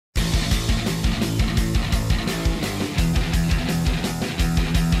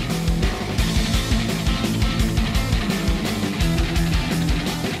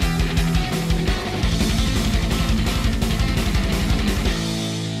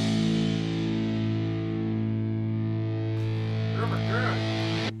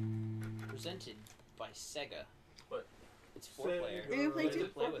Sega. What? It's 4-player. You're gonna play to two?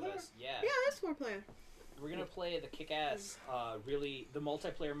 play with us. Yeah. Yeah, that's 4-player. We're gonna play the kick-ass, really the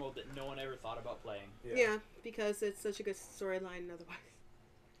multiplayer mode that no one ever thought about playing. Yeah, because it's such a good storyline otherwise.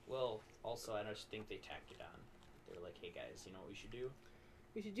 Well, also I just think they tacked it on. They were like, "Hey guys, you know what we should do?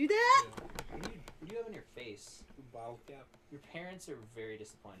 We should do that. What do you have on your face? Bottle cap. Your parents are very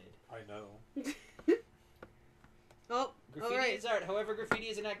disappointed." I know. Oh, Graffiti all right. is art. However, graffiti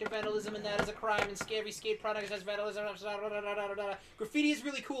is an act of vandalism, and that is a crime. And scary skate products as vandalism. Graffiti is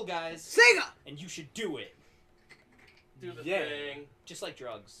really cool, guys. Sega. And you should do it. Do the thing. Just like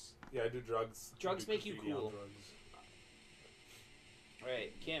drugs. Yeah, I do drugs. Drugs make you graffiti on cool. drugs.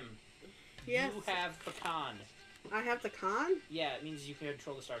 Right, Kim. Yes. You have pecan. I have the con. Yeah, it means you can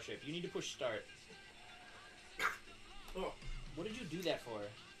control the starship. You need to push start. Oh. What did you do that for?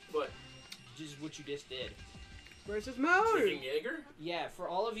 What? Just what you just did. Versus mode. Drinking Jaeger? Yeah, for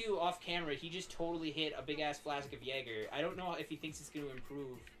all of you off camera, he just totally hit a big ass flask of Jaeger. I don't know if he thinks it's going to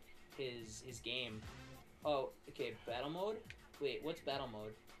improve his game. Oh, okay, battle mode? Wait, what's battle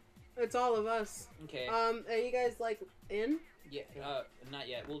mode? It's all of us. Okay. Are you guys like in? Yeah, not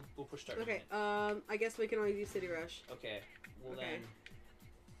yet. We'll push start in a Okay. minute. I guess we can only do City Rush. Okay. Well Okay. then.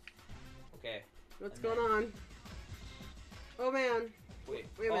 Okay. What's And going on? Oh man. Wait.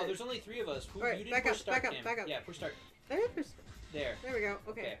 Wait a Oh, minute. there's only 3 of us. Who Alright, you didn't back push up, start, back up, Kim. back up. Yeah, push start. There There. we go.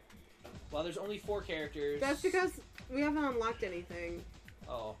 Okay. Well, there's only 4 characters. That's because we haven't unlocked anything.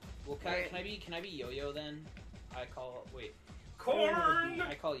 Oh. Well, can I be Yo-Yo then? I call Corn!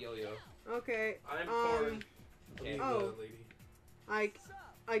 I call Yo-Yo. Okay. I'm corn. Okay. Oh. Lady.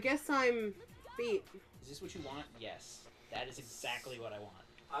 I guess I'm Beat. Is this what you want? Yes. That is exactly what I want.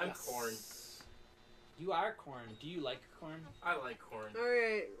 I'm corn. You are corn. Do you like corn? I like corn. All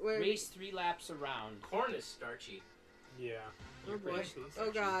right. Wait. Race 3 laps around. Corn is starchy. Yeah. Oh boy. Race-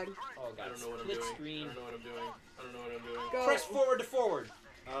 Oh god. Oh I god. don't know what I'm Split doing. screen. I don't know what I'm doing. I don't know what I'm doing. Go. Press forward to forward.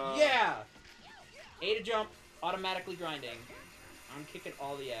 Uh, Yeah! A to jump. Automatically grinding. I'm kicking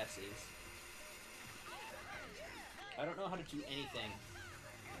all the asses. I don't know how to do anything.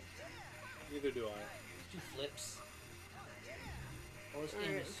 Neither do I. Just do flips. Oh, this game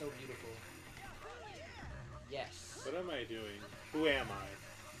Alright. is so beautiful. Yes. What am I doing? Who am I?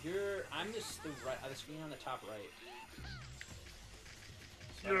 I'm the screen on the top right.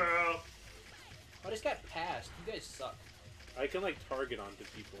 Yeah. Oh, I just got passed. You guys suck. I can like target onto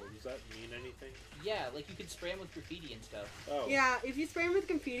people. Does that mean anything? Yeah, like you could spray them with graffiti and stuff. Oh. Yeah, if you spray them with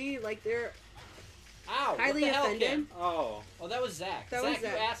graffiti, like they're Ow! highly what the hell, offended. Kim? Oh. Oh, that was Zach. That Zach, was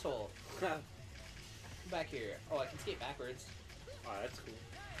Zach. you asshole. Come back here. Oh, I can skate backwards. Oh, that's cool.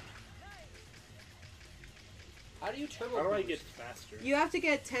 How do you turbo How do I boost? get faster? You have to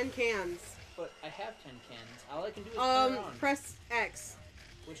get 10 cans. But I have 10 cans. All I can do is turn around. Press X.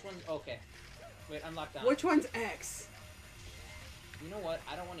 Which one? Okay. Wait, I'm locked down. Which one's X? You know what?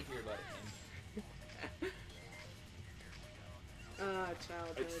 I don't want to hear about it, Kim. I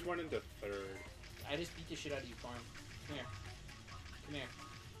Childhood. just went into third. I just beat the shit out of you, Corn. Come here. Come here.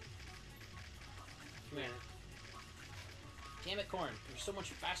 Come here. Damn it, Corn. You're so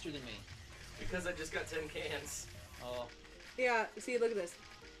much faster than me. Because I just got 10 cans. Oh. Yeah, see, look at this.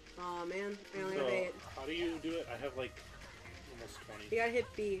 Aw, man. I only have 8. How do you do it? I have like almost 20. You gotta hit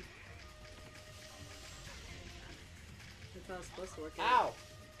B. That's how it's supposed to work. Ow!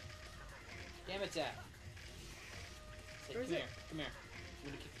 Damn it, Zach. Say, Where come is here. Come here. I'm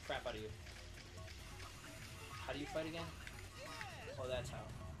gonna kick the crap out of you. How do you fight again? Oh, that's how.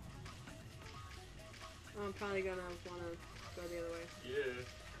 I'm probably gonna wanna go the other way.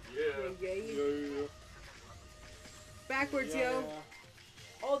 Yeah. Yeah. Yeah. Backwards, yo.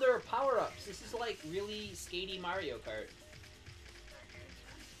 Oh, there are power-ups. This is like really skatey Mario Kart.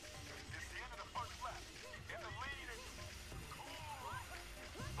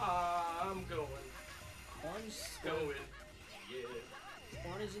 I'm going. Corn's Going. Yeah.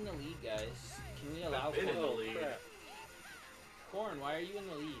 Corn is in the lead, guys. Can we allow I've been in the Corn? lead. Corn, why are you in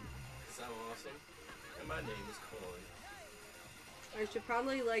the lead? Because I'm awesome. And my name is Corn. I should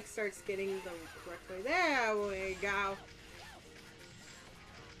probably like start skating the correct way. There we go.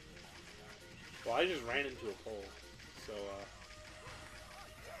 Well, I just ran into a pole. So,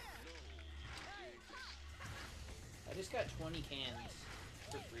 I just got 20 cans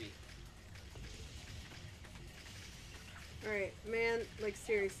for free. Alright, man, like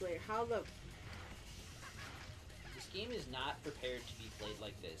seriously, how the... This game is not prepared to be played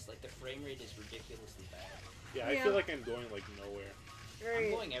like this. Like, the frame rate is ridiculously bad. yeah, I Yeah. feel like I'm going like nowhere. I'm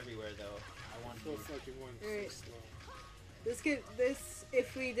Alright, going everywhere, though. I want Feels to. like you're going Alright. so slow. this,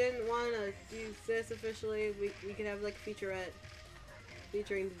 if we didn't want to use this officially, we could have like a featurette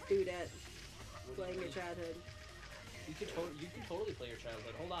featuring the dudette. playing your childhood. You could totally play your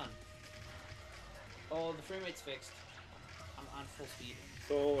childhood. Hold on. Oh, the frame rate's fixed. I'm on full speed.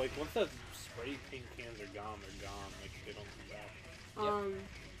 So, like, once that spray paint cans are gone, they're gone. Like, they don't come back.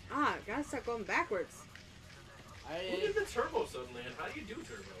 Gotta start going backwards. Look at the turbo suddenly, and how do you do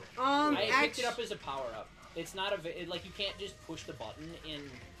turbo? I picked it up as a power-up. It's not like, you can't just push the button. In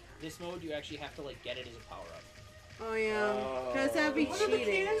this mode, you actually have to, like, get it as a power-up. Oh, yeah. Because that'd be What do cheating.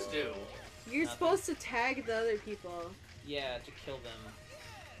 the cans do? You're Nothing. supposed to tag the other people. Yeah, to kill them.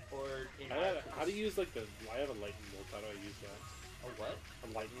 Or, How do you use, like, I have a lightning bolt. How do I use that? A what? A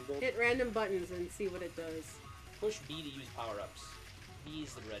lightning bolt? Hit random buttons and see what it does. Push B to use power-ups. B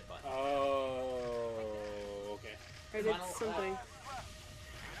is the red button. Oh, okay. I did Final something.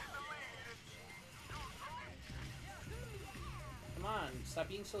 Come on, stop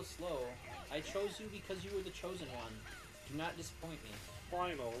being so slow. I chose you because you were the chosen one. Do not disappoint me.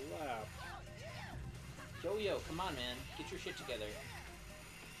 Final lap. Yo, come on, man. Get your shit together.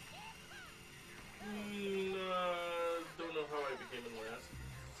 Don't know how I became in last.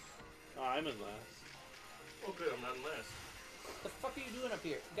 Oh, I'm in last. Oh, good, I'm not in last. What the fuck are you doing up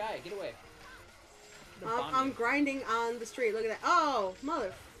here? Guy, get away. I'm grinding on the street. Look at that. Oh,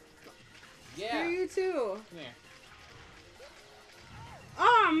 mother. Yeah. Screw you too. Come here.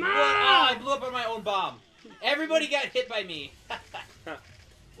 Oh, man! I blew up on my own bomb. Everybody got hit by me.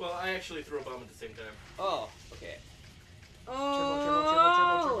 Well, I actually threw a bomb at the same time. Oh, okay.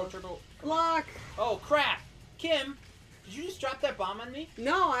 Oh! Turbo. Block! Oh, crap. Kim, did you just drop that bomb on me?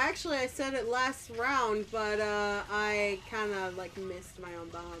 No, actually, I said it last round, but I kind of like missed my own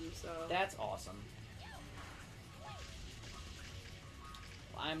bomb. So That's awesome.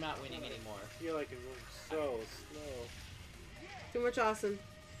 Well, I'm not winning anymore. I feel like it moves so slow. too much awesome.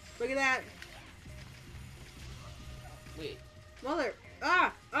 Look at that, Wait. mother!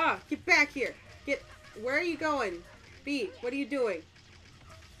 Get back here! Get. Where are you going? B, what are you doing?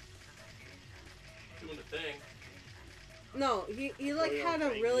 Doing the thing. No, he like Yo, had a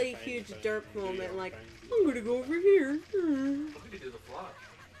bang, really bang, huge bang, derp bang, moment. yo, Like, bang, I'm gonna go over here. How did you do the flop?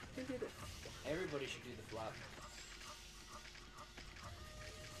 Everybody should do the flop.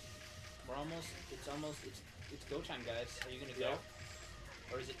 We're almost, it's go time, guys. Are you gonna go?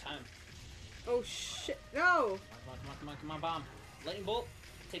 Or is it time? Oh shit! No! Come on, bomb. Lightning bolt.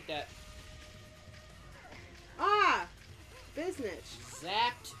 Take that. Business.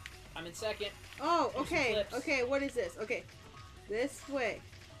 Zapped. I'm in second. Oh, Do some okay. flips. Okay, what is this? Okay. This way.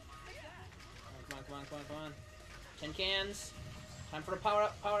 Come on. 10 cans. Time for a power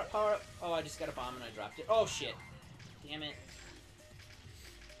up. Oh, I just got a bomb and I dropped it. Oh, shit. Damn it.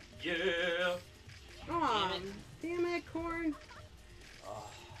 Yeah! Aw, damn it, corn. Oh.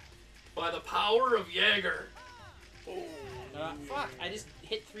 By the power of Jaeger! Oh. Fuck, I just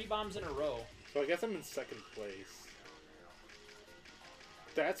hit 3 bombs in a row. So I guess I'm in second place.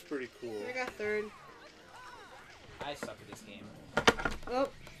 That's pretty cool. I got third. I suck at this game. Oh,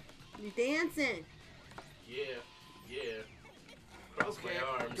 you dancing. Yeah. Cross my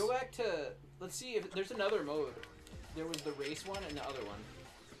arms. Go back to... Let's see if there's another mode. There was the race one and the other one.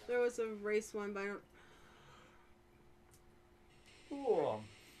 There was a race one, but I don't... Cool.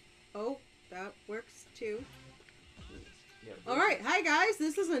 Oh, that works too. Yeah, Alright, hi guys,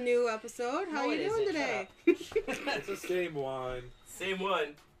 this is a new episode. How No, you it doing isn't. today? It's the same one. Same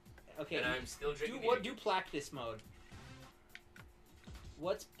one. Okay. And I'm still drinking. Do practice mode.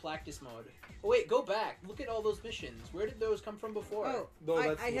 What's practice mode? Oh wait, go back. Look at all those missions. Where did those come from before? Oh, No,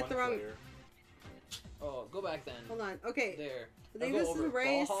 that's I hit the wrong... player. Oh, go back then. Hold on, okay. There. I think Now this go is over a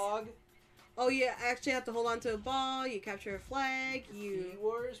race. Ball hog. Oh, you actually have to hold on to a ball, you capture a flag, Graffiti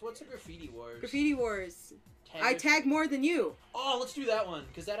Wars? What's a Graffiti Wars? Graffiti Wars. Tag I your- tag more than you. Oh, let's do that one,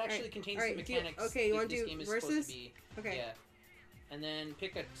 because that actually Alright, contains alright, the do you- mechanics okay, you that wanna this do game is versus? supposed to be. Okay. Yeah. And then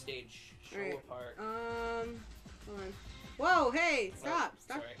pick a stage. Show Alright. apart. Hold on. Whoa, hey, stop.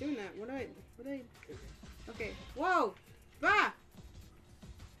 Stop sorry. doing that. What do I... Okay. Whoa! Bah!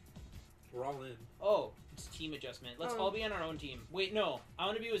 We're all in. Oh, it's team adjustment. Let's Oh. all be on our own team. Wait, no. I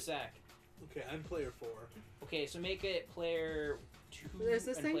want to be with Zach. Okay, I'm player 4. Okay, so make it player 2 There's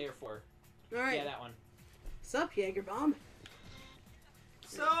this and thing? player 4. Alright. Yeah, that one. Sup, Jaeger Bomb?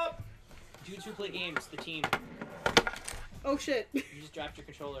 Sup? Dudes who play games, the team. Oh, shit. You just dropped your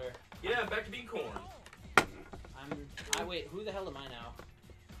controller. Yeah, I'm back to being corn. Wait, who the hell am I now?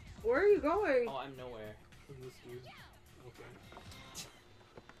 Where are you going? Oh, I'm nowhere. This dude. Okay.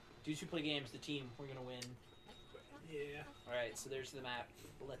 Dudes who play games, the team. We're gonna win. Yeah. Alright, so there's the map.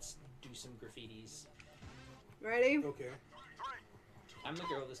 Let's do some graffitis. Ready? Okay. I'm the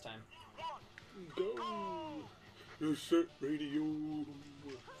girl this time. Go. Insert radio.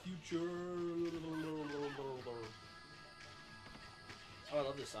 Future. Oh, I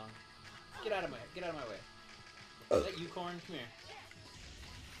love this song. Get out of my way. Is that you, Corn? Come here.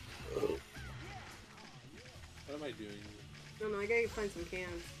 What am I doing? I don't know, I gotta find some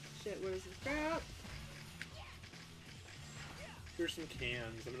cans. Shit, what is this crap? Here's some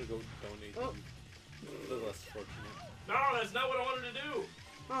cans. I'm gonna go donate them to the less fortunate. No, that's not what I wanted to do.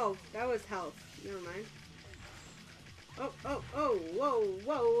 Oh, that was health. Never mind. Oh,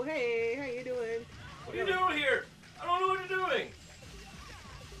 whoa, hey, how you doing? What are you doing here? I don't know what you're doing.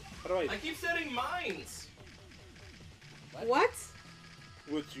 How do I keep setting mines. What?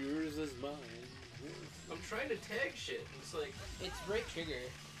 What's yours is mine. I'm trying to tag shit. And it's like It's right trigger.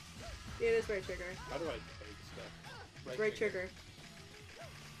 Yeah, it is right trigger. How do I tag stuff? Right trigger.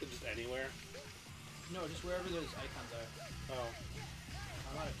 Just anywhere? No, just wherever those icons are. Oh.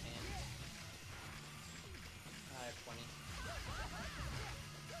 I'm out of cans. I have 20.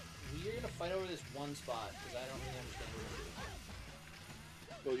 We're gonna fight over this one spot because I don't really understand what we're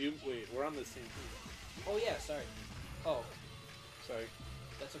doing. Well, wait, we're on the same team. Oh yeah, sorry. Oh, Sorry.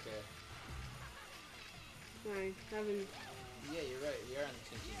 that's okay. Sorry, having. Yeah, you're right. We are on the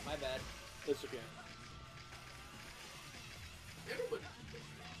same team. My bad. That's okay. everybody.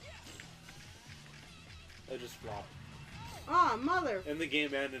 I just flopped. Ah, mother. And the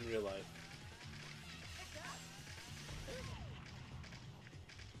game ended in real life.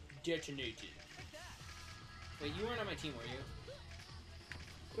 Detonated. Wait, you weren't on my team, were you?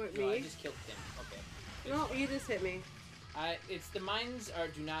 What, No, I me? just killed Tim. Okay. No, you just hit me. It's the mines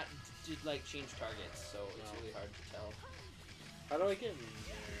do not like change targets, so it's really hard to tell. How do I get in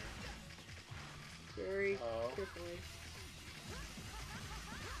there? Very Oh. carefully.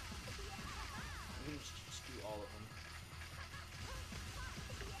 You can just do all of them.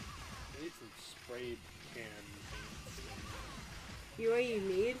 I need some spray can things. You know what you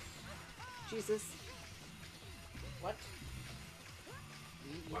need? Jesus. What?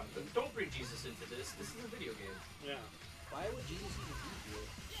 What? Don't bring Jesus into this. This is a video game. Yeah. Why would Jesus even be here?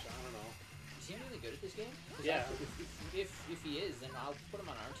 I don't know. Is he really good at this game? 'Cause Yeah. If he is, then I'll put him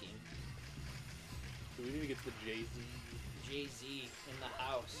on our team. Do we need to get the Jay-Z? Jay-Z in the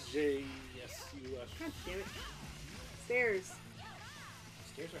house. J-S-U-S. God damn it. Stairs.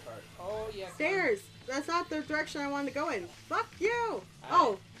 Stairs are hard. Oh yeah. come on. Stairs! That's not the direction I wanted to go in. Fuck you! I-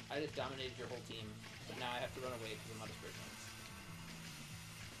 Oh! I just dominated your whole team, but now I have to run away because I'm out of spray cans.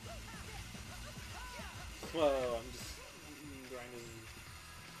 Whoa, I'm just grinding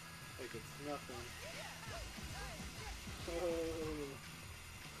like it's nothing.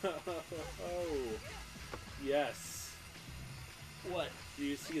 Oh. Yes. What? Do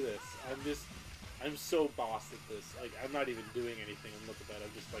you see this? I'm so boss at this. Like, I'm not even doing anything. Look at that.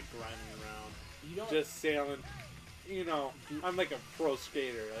 I'm just like grinding around. You don't. Just sailing. You know, I'm like a pro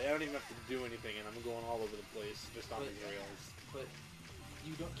skater. Like, I don't even have to do anything, and I'm going all over the place just on But- these rails. But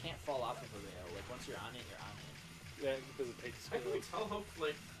you can't fall off of a rail. Like once you're on it, you're on it. Yeah, because it takes How can we skill. tell how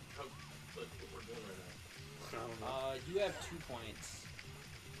what we're doing right now? I don't know. You have 2 points,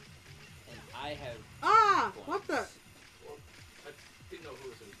 and I have Ah! 2 points. What the? Well, I didn't know who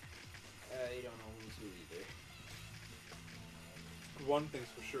was who. I don't know who's who either. One thing's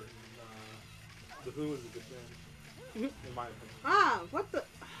for sure. The Who is a good band, in my opinion. Ah! What the?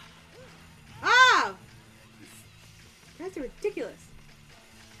 Ah! You guys are ridiculous.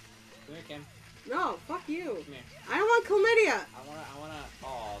 Come here, Kim. No, fuck you. Come here. I don't want chlamydia. I wanna.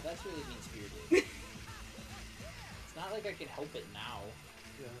 Oh, that's really mean spirited. It's not like I can help it now.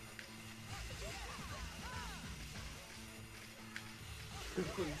 Yeah.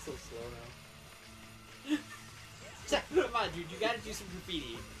 Going so slow now. Come on, dude. You gotta do some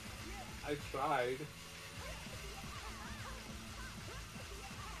graffiti. I tried.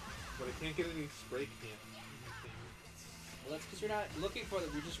 But I can't get any spray can. Well, that's because you're not looking for them.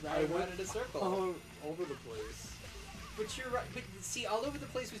 You're just I riding went around in a circle. all over the place. But you're right. But see, all over the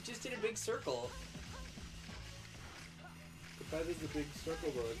place was just in a big circle. But that is a big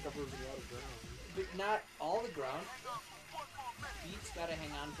circle though. It covers a lot of ground. But not all the ground. Beat's gotta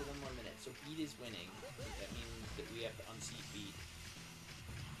hang on for 1 more minute. So Beat is winning. That means that we have to unseat Beat.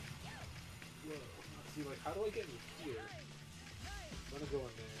 Whoa. See, like, how do I get in here? I'm gonna go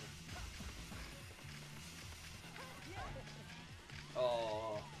in there.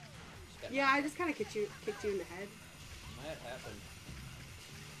 Oh. Just got Yeah, I just kind of kicked you in the head. Might have happened.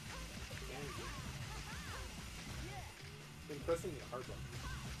 Dang it. I'm pressing the hard button.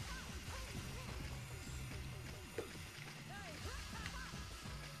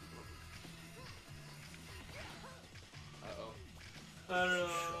 Uh-oh. I don't know.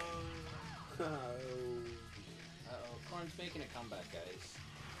 Oh. Uh-oh. Corn's making a comeback, guys.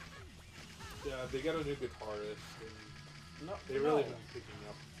 Yeah, they got a new guitarist. And No, they really been picking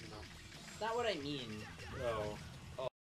up, you know. That's not what I mean. Oh.